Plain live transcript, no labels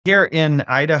Here in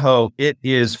Idaho, it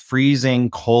is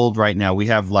freezing cold right now. We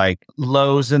have like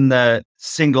lows in the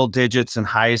single digits and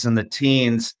highs in the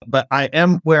teens, but I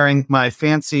am wearing my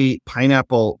fancy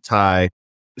pineapple tie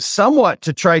somewhat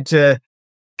to try to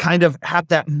kind of have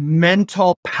that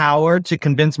mental power to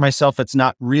convince myself it's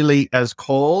not really as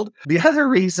cold. The other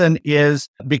reason is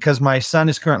because my son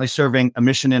is currently serving a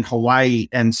mission in Hawaii.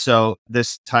 And so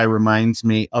this tie reminds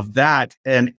me of that.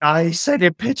 And I sent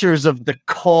him pictures of the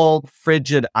cold,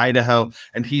 frigid Idaho,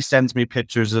 and he sends me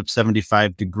pictures of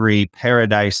 75-degree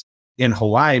paradise in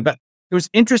Hawaii. But it was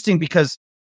interesting because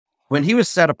when he was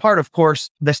set apart, of course,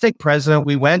 the stake president,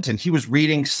 we went and he was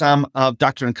reading some of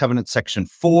Doctrine and Covenants, section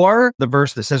 4, the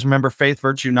verse that says, remember faith,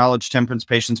 virtue, knowledge, temperance,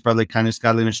 patience, brotherly kindness,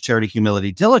 godliness, charity,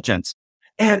 humility, diligence.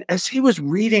 And as he was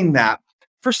reading that,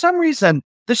 for some reason,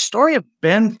 the story of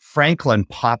Ben Franklin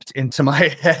popped into my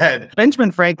head.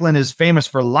 Benjamin Franklin is famous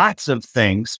for lots of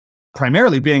things,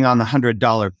 primarily being on the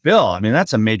 $100 bill. I mean,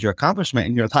 that's a major accomplishment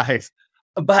in your life.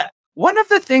 But one of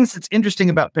the things that's interesting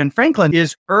about Ben Franklin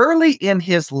is early in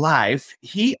his life,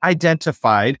 he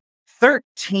identified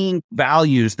 13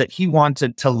 values that he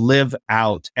wanted to live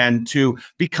out and to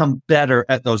become better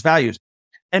at those values.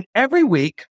 And every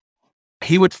week,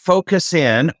 he would focus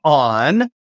in on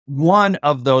one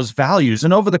of those values.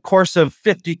 And over the course of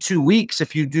 52 weeks,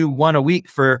 if you do one a week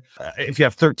if you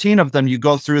have 13 of them, you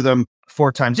go through them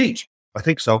 4 times each. I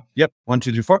think so. Yep. 1,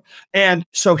 2, 3, 4. And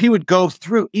so he would go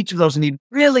through each of those and he'd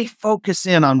really focus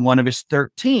in on one of his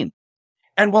 13.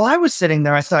 And while I was sitting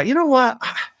there, I thought, you know what?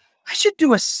 I should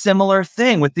do a similar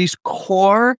thing with these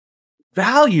core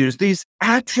values, these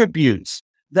attributes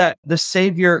that the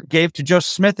Savior gave to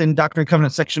Joseph Smith in Doctrine and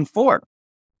Covenants, section 4.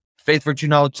 Faith, virtue,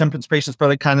 knowledge, temperance, patience,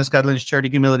 brotherly kindness, godliness, charity,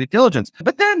 humility, diligence.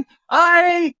 But then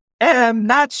I am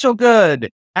not so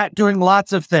good at doing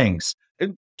lots of things.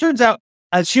 It turns out,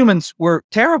 as humans, we're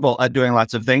terrible at doing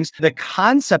lots of things. The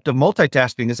concept of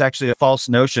multitasking is actually a false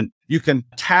notion. You can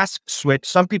task switch.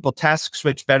 Some people task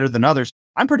switch better than others.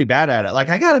 I'm pretty bad at it. Like,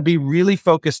 I got to be really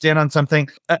focused in on something.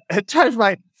 It drives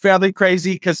my family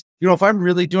crazy because, if I'm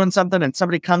really doing something and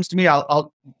somebody comes to me,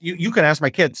 you can ask my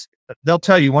kids. They'll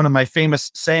tell you one of my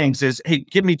famous sayings is, hey,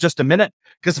 give me just a minute.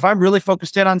 Because if I'm really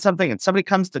focused in on something and somebody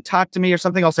comes to talk to me or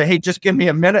something, I'll say, hey, just give me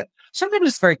a minute. Sometimes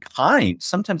it's very kind.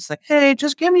 Sometimes it's like, hey,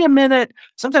 just give me a minute.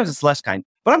 Sometimes it's less kind,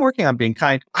 but I'm working on being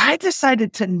kind. I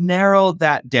decided to narrow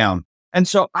that down. And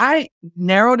so I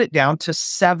narrowed it down to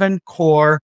 7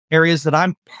 core areas that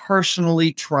I'm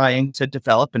personally trying to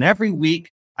develop. And every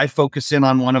week I focus in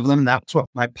on one of them. That's what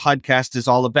my podcast is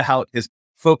all about, is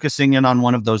focusing in on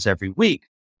one of those every week.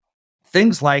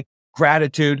 Things like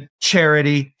gratitude,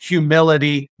 charity,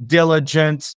 humility,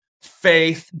 diligence,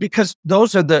 faith, because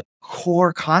those are the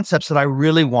core concepts that I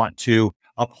really want to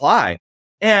apply.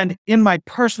 And in my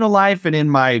personal life and in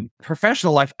my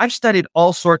professional life, I've studied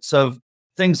all sorts of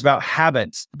things about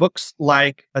habits. Books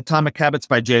like Atomic Habits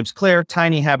by James Clear,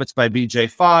 Tiny Habits by B.J.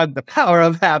 Fogg, The Power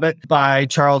of Habit by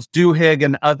Charles Duhigg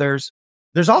and others.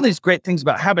 There's all these great things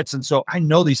about habits. And so I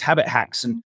know these habit hacks.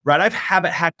 And I've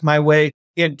habit hacked my way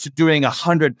into doing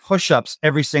 100 push-ups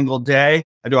every single day.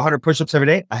 I do 100 push-ups every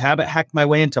day. I habit hacked my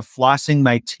way into flossing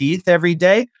my teeth every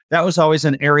day. That was always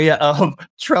an area of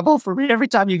trouble for me. Every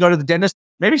time you go to the dentist,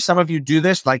 maybe some of you do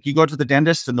this, like you go to the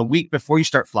dentist and the week before you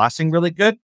start flossing really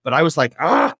good. But I was like,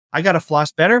 I got to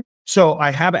floss better. So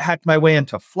I habit hacked my way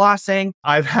into flossing.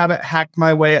 I've habit hacked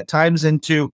my way at times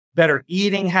into better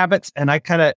eating habits. And I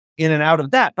kind of in and out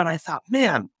of that. But I thought,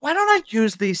 man, why don't I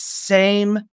use these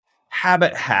same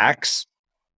habit hacks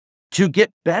to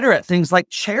get better at things like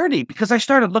charity? Because I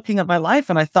started looking at my life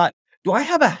and I thought, do I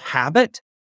have a habit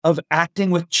of acting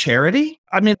with charity?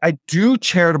 I mean, I do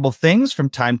charitable things from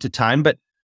time to time,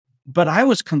 but I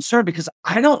was concerned because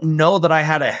I don't know that I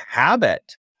had a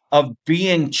habit of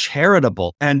being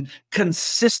charitable and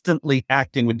consistently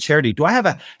acting with charity. Do I have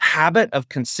a habit of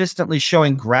consistently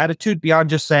showing gratitude beyond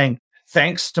just saying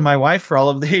thanks to my wife for all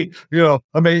of the,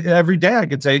 I mean, every day I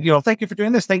could say, thank you for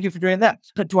doing this. Thank you for doing that.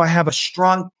 But do I have a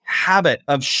strong habit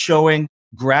of showing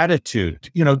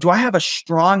gratitude? Do I have a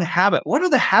strong habit? What are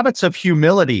the habits of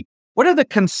humility? What are the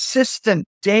consistent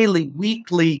daily,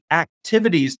 weekly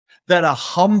activities that a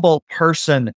humble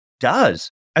person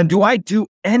does? And do I do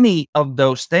any of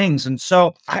those things? And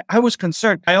so I was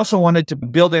concerned. I also wanted to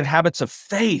build in habits of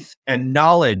faith and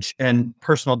knowledge and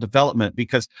personal development,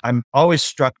 because I'm always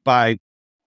struck by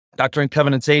Doctrine and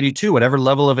Covenants 82, whatever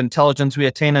level of intelligence we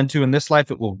attain unto in this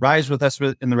life, it will rise with us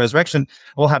in the resurrection.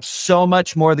 We'll have so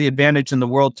much more the advantage in the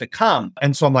world to come.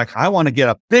 And so I'm like, I want to get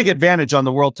a big advantage on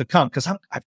the world to come, because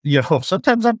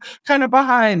sometimes I'm kind of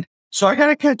behind. So I got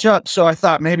to catch up. So I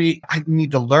thought maybe I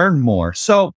need to learn more.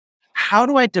 So how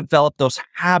do I develop those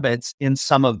habits in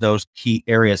some of those key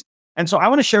areas? And so I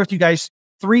want to share with you guys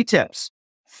 3 tips,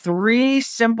 3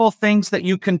 simple things that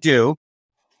you can do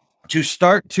to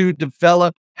start to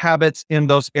develop habits in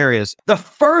those areas. The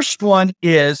first one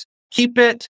is keep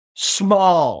it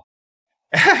small.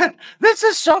 This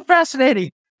is so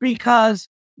fascinating because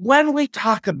when we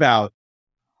talk about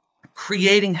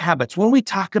creating habits, when we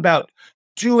talk about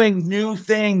doing new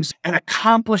things and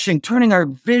accomplishing, turning our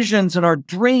visions and our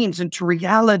dreams into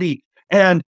reality,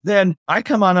 and then I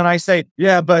come on and I say,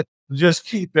 yeah, but just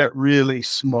keep it really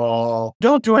small.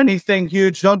 Don't do anything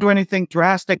huge. Don't do anything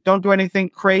drastic. Don't do anything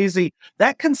crazy.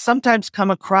 That can sometimes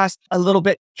come across a little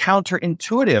bit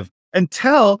counterintuitive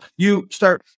until you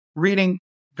start reading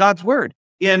God's word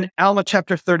in Alma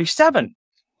chapter 37.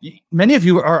 Many of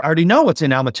you already know what's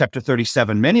in Alma chapter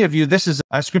 37. Many of you, this is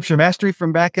a scripture mastery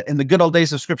from back in the good old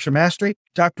days of scripture mastery.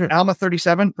 Dr. Alma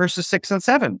 37, verses 6 and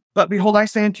 7. But behold, I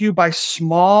say unto you, by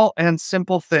small and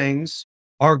simple things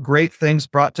are great things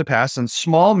brought to pass. And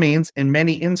small means, in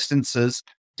many instances,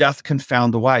 doth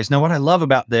confound the wise. Now, what I love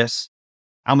about this,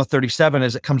 Alma 37,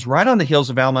 is it comes right on the heels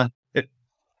of Alma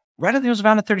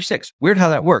 36. Weird how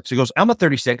that works. It goes Alma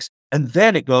 36, and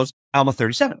then it goes Alma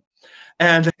 37.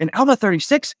 And in Alma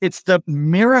 36, it's the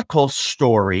miracle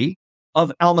story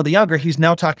of Alma the Younger. He's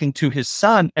now talking to his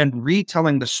son and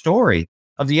retelling the story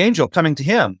of the angel coming to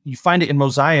him. You find it in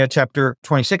Mosiah chapter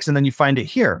 26, and then you find it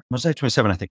here, Mosiah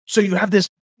 27, I think. So you have this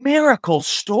miracle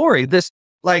story, this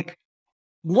like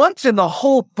once in the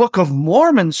whole Book of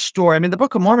Mormon story. I mean, the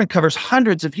Book of Mormon covers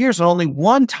hundreds of years, and only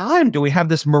one time do we have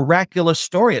this miraculous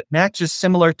story. It matches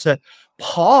similar to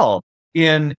Paul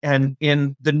in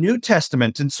the New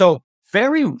Testament. And so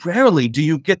very rarely do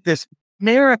you get this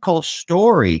miracle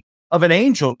story of an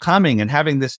angel coming and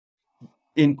having this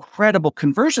incredible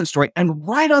conversion story. And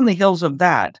right on the heels of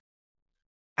that,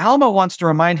 Alma wants to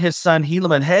remind his son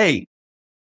Helaman, hey,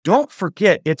 don't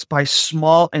forget it's by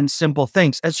small and simple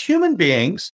things. As human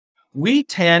beings, we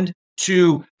tend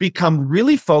to become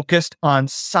really focused on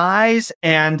size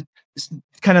and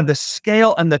kind of the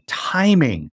scale and the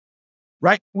timing,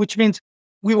 right? Which means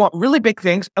we want really big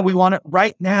things and we want it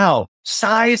right now.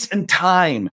 Size and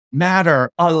time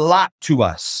matter a lot to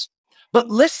us. But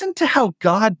listen to how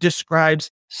God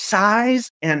describes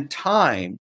size and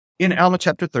time in Alma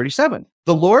chapter 37.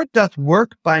 The Lord doth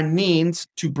work by means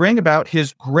to bring about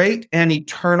his great and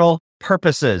eternal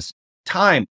purposes.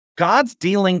 Time. God's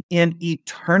dealing in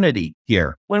eternity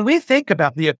here. When we think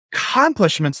about the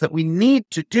accomplishments that we need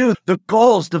to do, the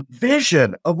goals, the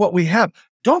vision of what we have,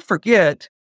 don't forget,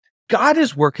 God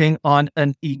is working on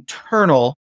an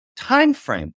eternal time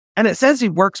frame. And it says he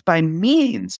works by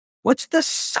means. What's the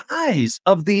size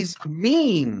of these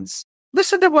means?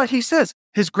 Listen to what he says.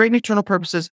 His great and eternal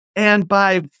purposes, and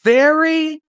by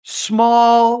very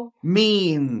small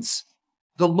means,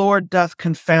 the Lord doth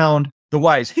confound the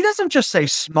wise. He doesn't just say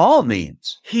small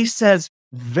means. He says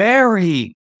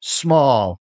very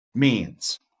small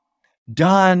means,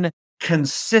 done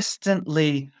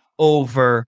consistently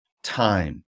over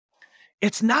time.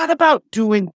 It's not about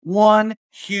doing one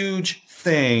huge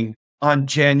thing on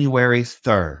January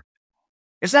 3rd.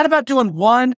 It's not about doing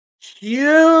one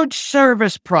huge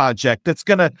service project that's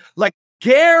going to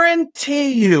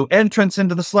guarantee you entrance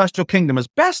into the celestial kingdom. As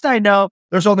best I know,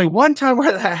 there's only one time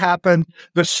where that happened.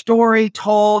 The story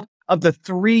told of the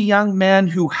 3 young men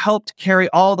who helped carry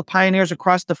all the pioneers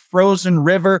across the frozen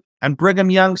river. And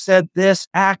Brigham Young said, this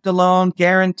act alone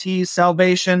guarantees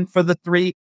salvation for the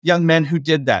 3 young men who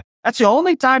did that. That's the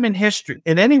only time in history,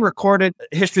 in any recorded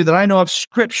history that I know of,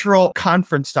 scriptural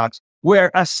conference talks,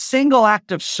 where a single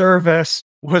act of service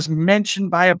was mentioned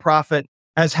by a prophet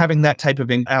as having that type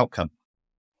of outcome.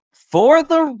 For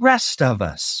the rest of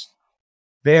us,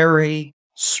 very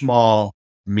small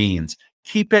means.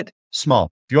 Keep it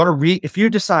small. If you want to if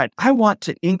you decide, I want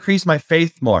to increase my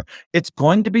faith more, it's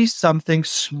going to be something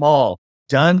small,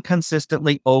 done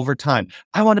consistently over time.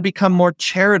 I want to become more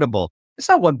charitable. It's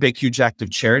not one big, huge act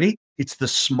of charity. It's the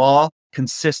small,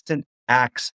 consistent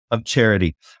acts of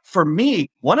charity. For me,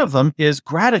 one of them is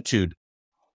gratitude.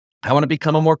 I want to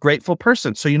become a more grateful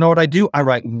person. So you know what I do? I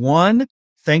write one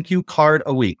thank you card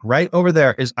a week. Right over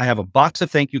there is, I have a box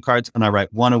of thank you cards and I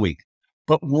write one a week.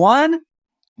 But one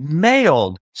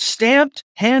mailed, stamped,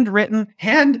 handwritten,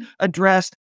 hand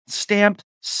addressed, stamped,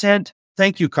 sent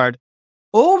thank you card.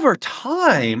 Over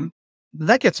time,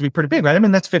 that gets to be pretty big, right? I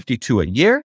mean, that's 52 a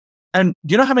year. And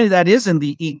do you know how many that is in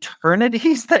the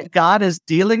eternities that God is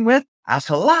dealing with? That's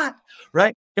a lot,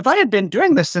 right? If I had been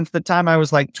doing this since the time I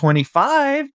was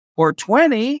 25 or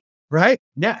 20, right?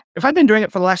 Yeah. If I'd been doing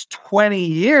it for the last 20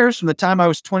 years, from the time I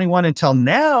was 21 until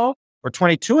now, or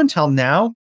 22 until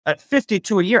now, at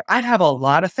 52 a year, I'd have a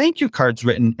lot of thank you cards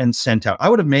written and sent out. I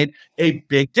would have made a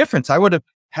big difference. I would have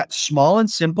had small and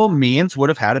simple means would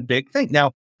have had a big thing.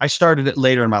 Now, I started it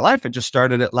later in my life. I just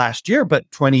started it last year, but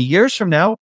 20 years from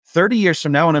now, 30 years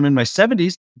from now, when I'm in my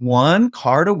 70s, one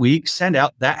card a week sent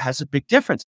out, that has a big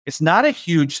difference. It's not a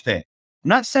huge thing. I'm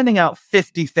not sending out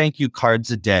 50 thank you cards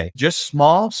a day, just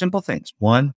small, simple things,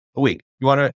 one a week.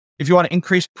 If you want to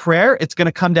increase prayer, it's going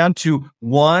to come down to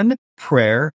one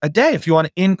prayer a day. If you want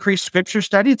to increase scripture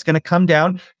study, it's going to come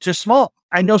down to small.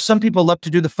 I know some people love to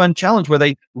do the fun challenge where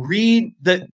they read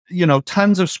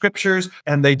tons of scriptures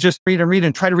and they just read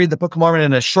and try to read the Book of Mormon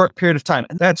in a short period of time.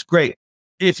 And that's great.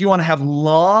 If you want to have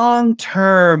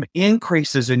long-term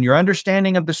increases in your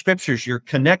understanding of the scriptures, your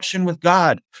connection with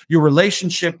God, your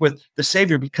relationship with the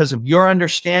Savior, because of your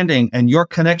understanding and your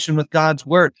connection with God's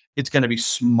word, it's going to be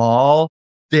small,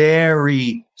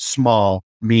 very small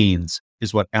means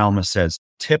is what Alma says.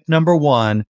 Tip number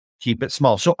one, keep it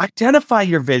small. So identify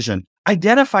your vision,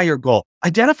 identify your goal,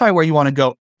 identify where you want to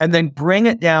go, and then bring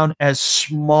it down as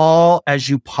small as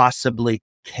you possibly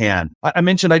can. I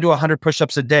mentioned I do 100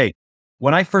 push-ups a day.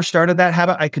 When I first started that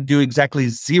habit, I could do exactly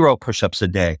 0 push-ups a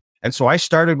day. And so I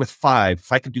started with 5.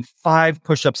 If I could do 5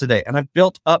 push-ups a day, and I've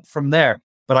built up from there,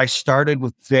 but I started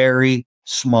with very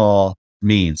small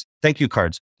means. Thank you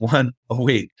cards, one a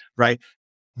week, right?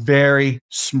 Very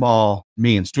small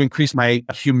means. To increase my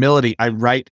humility, I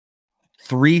write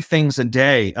 3 things a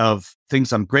day of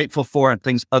things I'm grateful for and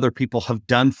things other people have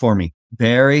done for me.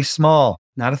 Very small,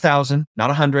 not 1,000, not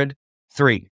 100,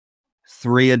 3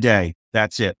 a day.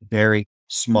 That's it. Very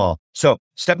small. So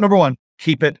step number 1,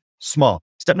 keep it small.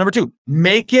 Step number 2,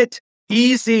 make it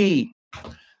easy.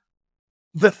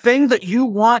 The thing that you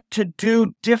want to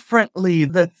do differently,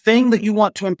 the thing that you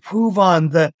want to improve on,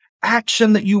 the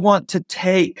action that you want to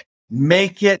take,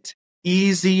 make it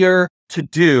easier to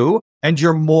do, and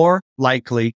you're more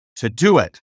likely to do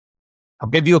it. I'll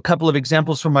give you a couple of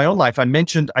examples from my own life. I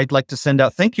mentioned I'd like to send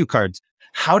out thank you cards.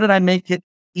 How did I make it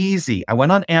easy? I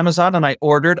went on Amazon and I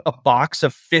ordered a box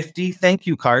of 50 thank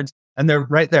you cards, and they're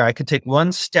right there. I could take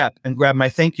one step and grab my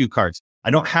thank you cards.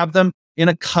 I don't have them in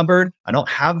a cupboard. I don't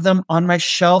have them on my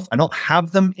shelf. I don't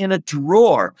have them in a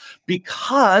drawer,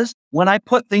 because when I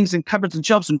put things in cupboards and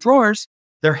shelves and drawers,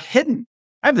 they're hidden.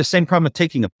 I have the same problem with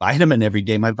taking a vitamin every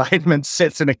day. My vitamin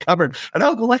sits in a cupboard and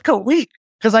I'll go like a week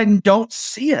because I don't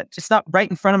see it. It's not right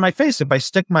in front of my face. If I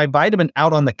stick my vitamin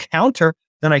out on the counter,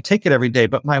 then I take it every day.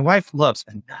 But my wife loves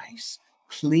a nice,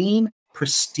 clean,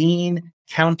 pristine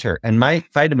counter. And my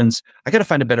vitamins, I got to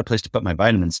find a better place to put my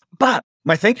vitamins. But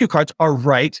my thank you cards are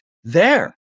right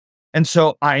there. And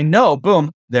so I know,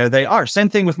 boom, there they are. Same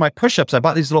thing with my push-ups. I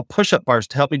bought these little push-up bars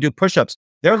to help me do push-ups.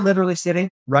 They're literally sitting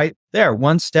right there.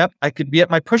 One step, I could be at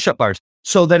my push-up bars,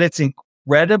 so that it's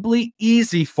incredibly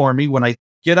easy for me when I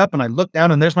get up and I look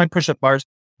down and there's my push-up bars.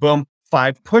 Boom,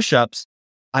 5 push-ups.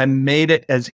 I made it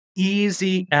as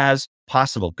easy as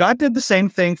possible. God did the same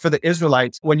thing for the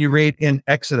Israelites when you read in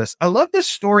Exodus. I love this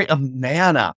story of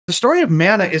manna. The story of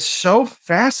manna is so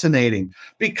fascinating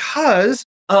because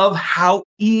of how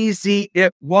easy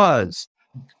it was.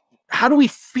 How do we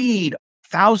feed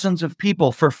thousands of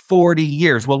people for 40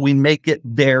 years? Well, we make it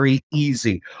very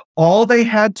easy. All they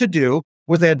had to do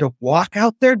was they had to walk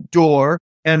out their door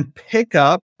and pick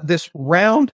up this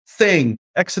round thing.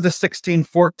 Exodus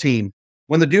 16:14.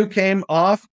 When the dew came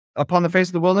off upon the face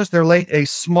of the wilderness, there lay a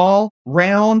small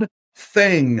round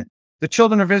thing. The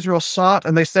children of Israel saw it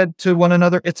and they said to one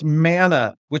another, "It's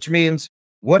manna," which means,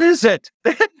 what is it?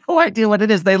 They had no idea what it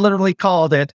is. They literally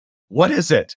called it, "What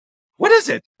is it? What is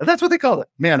it?" And that's what they called it,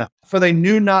 manna, for they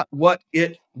knew not what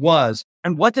it was.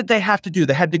 And what did they have to do?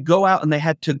 They had to go out and they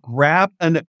had to grab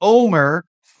an omer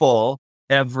full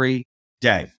every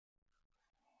day.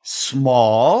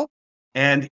 Small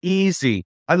and easy.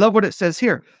 I love what it says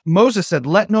here. Moses said,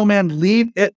 "Let no man leave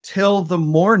it till the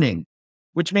morning,"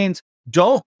 which means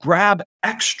don't grab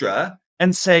extra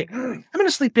and say, "I'm going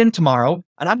to sleep in tomorrow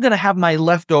and I'm going to have my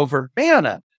leftover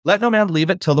manna." Let no man leave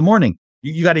it till the morning.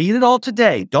 You got to eat it all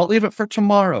today. Don't leave it for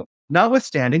tomorrow.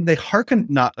 Notwithstanding, they hearkened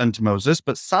not unto Moses,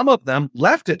 but some of them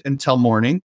left it until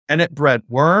morning, and it bred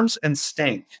worms and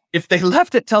stank. If they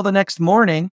left it till the next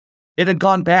morning, it had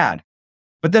gone bad.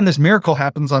 But then this miracle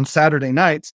happens on Saturday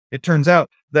nights. It turns out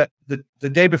that the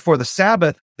day before the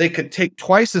Sabbath, they could take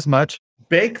twice as much,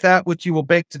 bake that which you will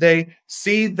bake today,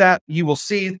 seethe that you will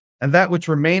seethe, and that which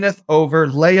remaineth over,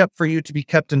 lay up for you to be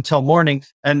kept until morning.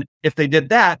 And if they did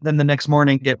that, then the next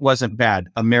morning, it wasn't bad.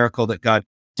 A miracle that God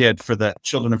did for the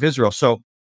children of Israel. So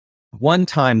one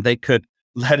time they could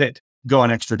let it go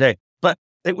an extra day, but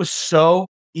it was so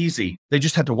easy. They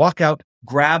just had to walk out,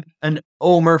 grab an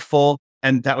omer full,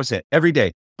 and that was it every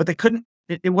day. but they couldn't,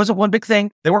 it wasn't one big thing.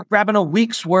 They weren't grabbing a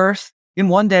week's worth in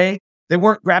one day. They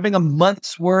weren't grabbing a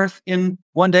month's worth in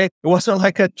one day. It wasn't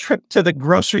like a trip to the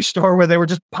grocery store where they were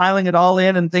just piling it all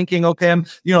in and thinking, okay,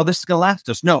 this is going to last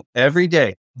us. No, every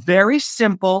day. Very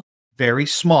simple, very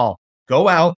small. Go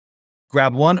out,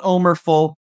 grab one omer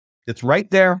full. It's right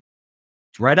there.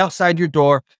 It's right outside your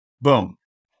door. Boom.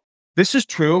 This is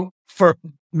true for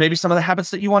maybe some of the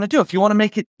habits that you want to do. If you want to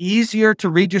make it easier to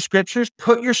read your scriptures,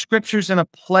 put your scriptures in a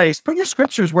place. Put your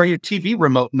scriptures where your TV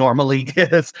remote normally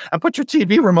is. And put your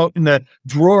TV remote in the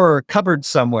drawer or cupboard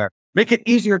somewhere. Make it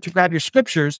easier to grab your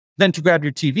scriptures than to grab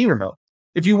your TV remote.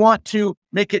 If you want to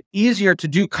make it easier to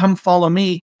do Come Follow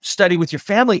Me study with your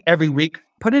family every week,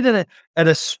 put it at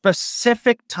a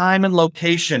specific time and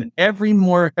location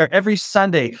every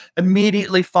Sunday,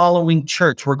 immediately following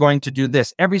church. We're going to do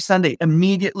this every Sunday,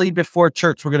 immediately before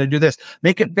church. We're going to do this.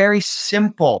 Make it very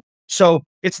simple. So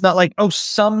it's not like, oh,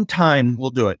 sometime we'll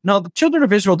do it. No, the children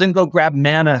of Israel didn't go grab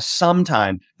manna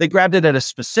sometime. They grabbed it at a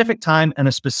specific time and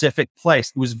a specific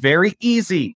place. It was very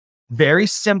easy, very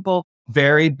simple,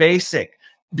 very basic,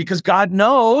 because God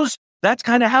knows that's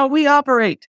kind of how we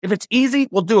operate. If it's easy,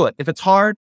 we'll do it. If it's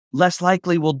hard, less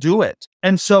likely we'll do it.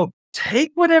 And so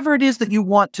take whatever it is that you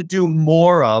want to do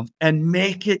more of and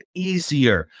make it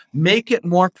easier. Make it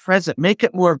more present. Make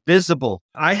it more visible.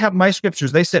 I have my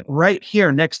scriptures. They sit right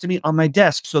here next to me on my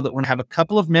desk so that when I have a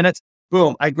couple of minutes,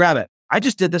 boom, I grab it. I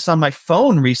just did this on my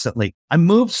phone recently. I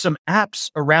moved some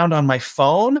apps around on my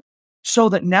phone so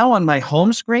that now on my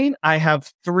home screen, I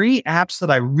have 3 apps that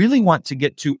I really want to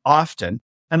get to often.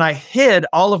 And I hid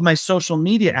all of my social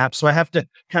media apps. So I have to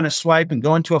kind of swipe and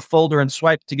go into a folder and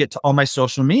swipe to get to all my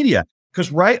social media.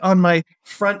 Because right on my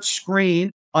front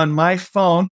screen on my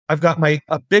phone, I've got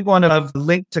a big one of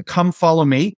link to Come Follow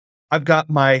Me. I've got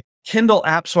my Kindle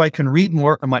app so I can read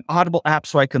more, and my Audible app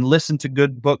so I can listen to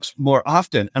good books more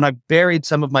often. And I've buried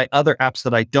some of my other apps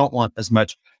that I don't want as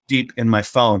much deep in my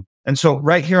phone. And so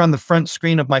right here on the front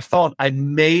screen of my phone, I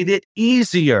made it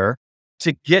easier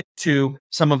to get to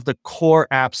some of the core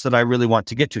apps that I really want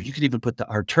to get to. You could even put the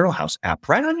Our Turtle House app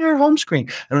right on your home screen,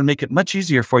 and it'll make it much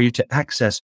easier for you to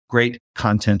access great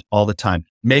content all the time.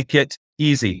 Make it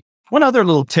easy. One other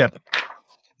little tip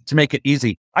to make it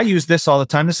easy. I use this all the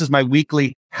time. This is my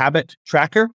weekly habit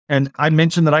tracker. And I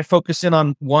mentioned that I focus in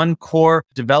on one core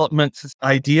development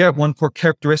idea, one core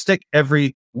characteristic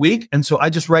every week. And so I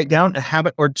just write down a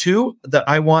habit or 2 that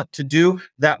I want to do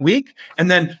that week.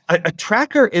 And then a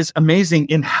tracker is amazing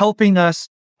in helping us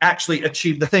actually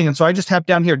achieve the thing. And so I just have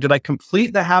down here, did I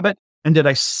complete the habit and did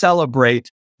I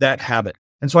celebrate that habit?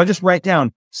 And so I just write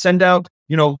down, send out,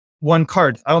 one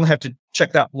card. I only have to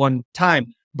check that one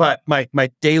time, but my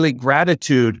daily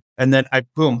gratitude. And then I,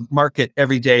 boom, mark it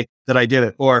every day that I did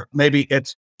it. Or maybe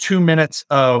it's 2 minutes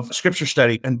of scripture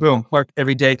study and boom, mark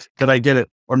every day that I did it.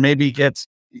 Or maybe it's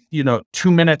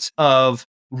 2 minutes of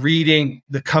reading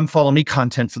the Come Follow Me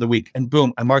content for the week. And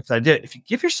boom, I marked that I did it. If you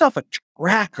give yourself a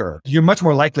tracker, you're much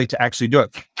more likely to actually do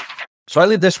it. So I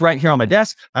leave this right here on my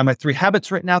desk. I have my 3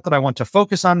 habits written out that I want to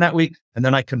focus on that week. And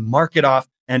then I can mark it off,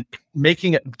 and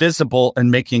making it visible and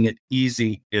making it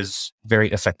easy is very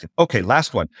effective. Okay,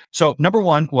 last one. So number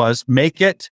 1 was make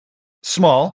it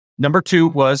small. Number 2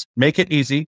 was make it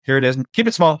easy. Here it is. Keep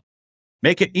it small.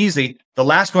 Make it easy. The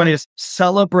last one is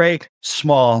celebrate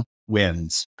small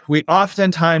wins. We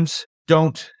oftentimes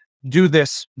don't do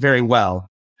this very well.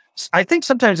 I think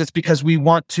sometimes it's because we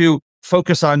want to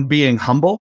focus on being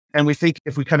humble. And we think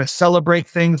if we kind of celebrate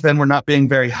things, then we're not being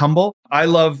very humble. I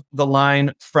love the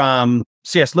line from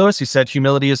C.S. Lewis. He said,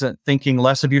 humility isn't thinking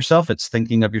less of yourself. It's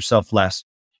thinking of yourself less.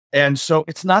 And so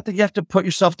it's not that you have to put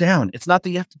yourself down. It's not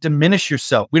that you have to diminish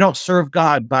yourself. We don't serve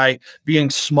God by being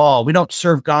small. We don't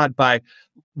serve God by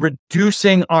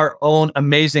reducing our own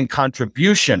amazing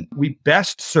contribution. We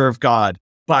best serve God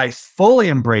by fully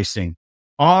embracing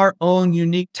our own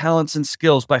unique talents and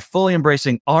skills, by fully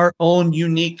embracing our own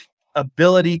unique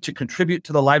ability to contribute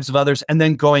to the lives of others, and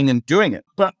then going and doing it.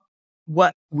 But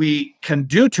what we can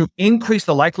do to increase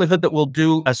the likelihood that we'll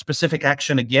do a specific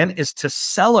action again is to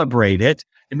celebrate it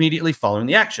immediately following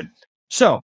the action.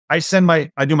 So I do my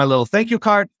little thank you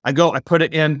card. I put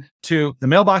it into the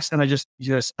mailbox, and I just,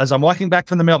 as I'm walking back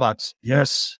from the mailbox,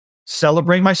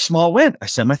 celebrate my small win. I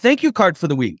send my thank you card for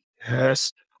the week.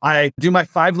 Yes. I do my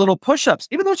 5 little push-ups,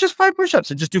 even though it's just 5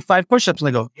 push-ups. I just do 5 push-ups and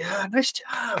I go, yeah, nice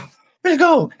job. Way to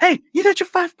go. Hey, you did your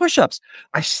 5 push-ups.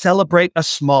 I celebrate a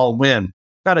small win.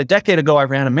 About a decade ago, I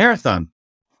ran a marathon.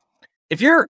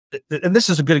 And this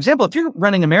is a good example, if you're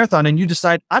running a marathon and you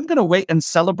decide, I'm going to wait and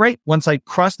celebrate once I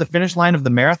cross the finish line of the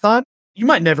marathon, you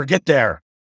might never get there.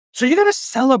 So you're going to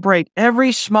celebrate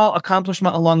every small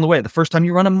accomplishment along the way. The first time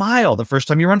you run a mile, the first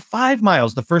time you run 5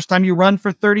 miles, the first time you run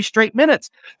for 30 straight minutes,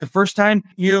 the first time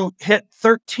you hit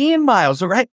 13 miles,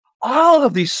 right? All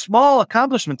of these small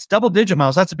accomplishments, double-digit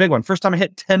miles, that's a big one. First time I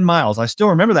hit 10 miles, I still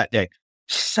remember that day.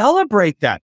 Celebrate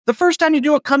that. The first time you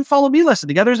do a Come Follow Me lesson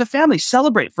together as a family,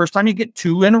 celebrate. First time you get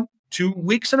 2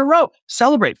 weeks in a row,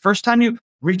 celebrate. First time you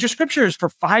read your scriptures for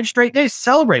 5 straight days,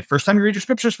 celebrate. First time you read your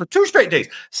scriptures for 2 straight days,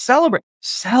 celebrate.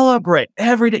 Celebrate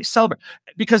every day, celebrate.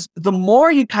 Because the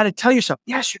more you kind of tell yourself,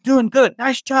 yes, you're doing good,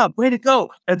 nice job, way to go.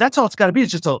 And that's all it's got to be.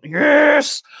 It's just a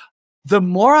yes. The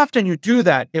more often you do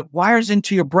that, it wires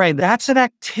into your brain. That's an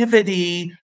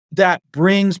activity that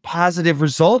brings positive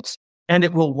results, and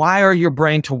it will wire your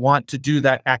brain to want to do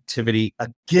that activity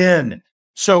again.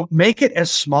 So make it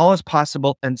as small as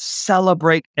possible and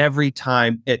celebrate every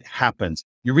time it happens.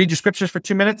 You read your scriptures for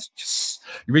 2 minutes. Yes.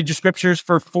 You read your scriptures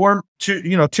for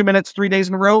 2 minutes, 3 days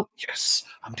in a row. Yes,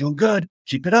 I'm doing good.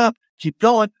 Keep it up. Keep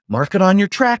going. Mark it on your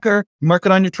tracker.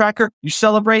 You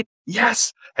celebrate.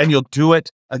 Yes. And you'll do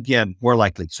it again, more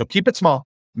likely. So keep it small,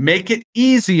 make it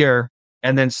easier,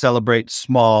 and then celebrate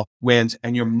small wins.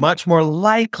 And you're much more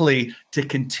likely to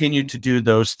continue to do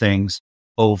those things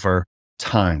over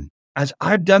time. As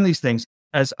I've done these things,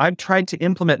 as I've tried to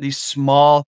implement these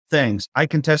small things, I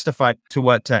can testify to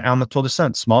what Alma told his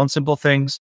son. Small and simple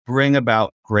things bring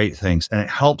about great things. And it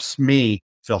helps me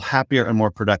feel happier and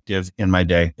more productive in my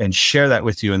day, and share that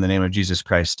with you in the name of Jesus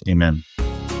Christ. Amen.